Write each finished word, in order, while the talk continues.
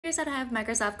Here's how to have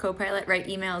Microsoft Copilot write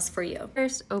emails for you.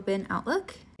 First, open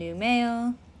Outlook, new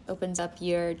mail, opens up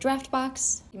your draft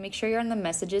box. You make sure you're on the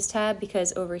messages tab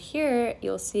because over here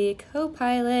you'll see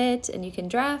Copilot and you can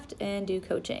draft and do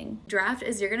coaching. Draft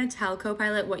is you're gonna tell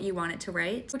Copilot what you want it to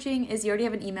write. Coaching is you already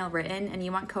have an email written and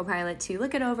you want Copilot to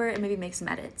look it over and maybe make some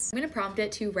edits. I'm gonna prompt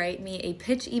it to write me a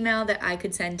pitch email that I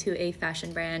could send to a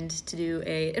fashion brand to do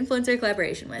a influencer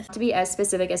collaboration with. To be as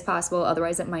specific as possible,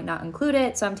 otherwise it might not include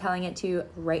it. So I'm telling it to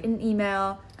write an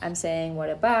email. I'm saying what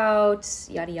about,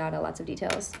 yada yada, lots of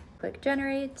details. Click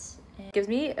generate. It gives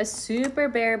me a super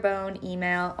bare bone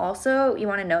email. Also, you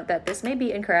want to note that this may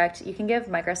be incorrect. You can give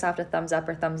Microsoft a thumbs up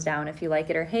or thumbs down if you like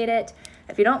it or hate it.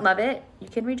 If you don't love it, you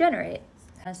can regenerate.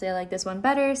 Honestly, I like this one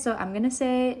better, so I'm gonna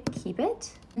say keep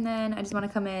it. And then I just want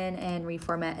to come in and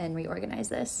reformat and reorganize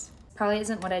this. Probably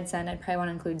isn't what I'd send. I'd probably want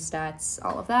to include stats,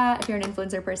 all of that. If you're an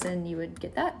influencer person, you would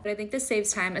get that. But I think this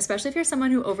saves time, especially if you're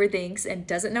someone who overthinks and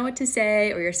doesn't know what to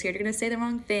say, or you're scared you're gonna say the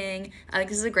wrong thing. I think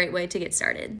this is a great way to get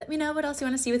started. Let me know what else you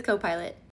want to see with Copilot.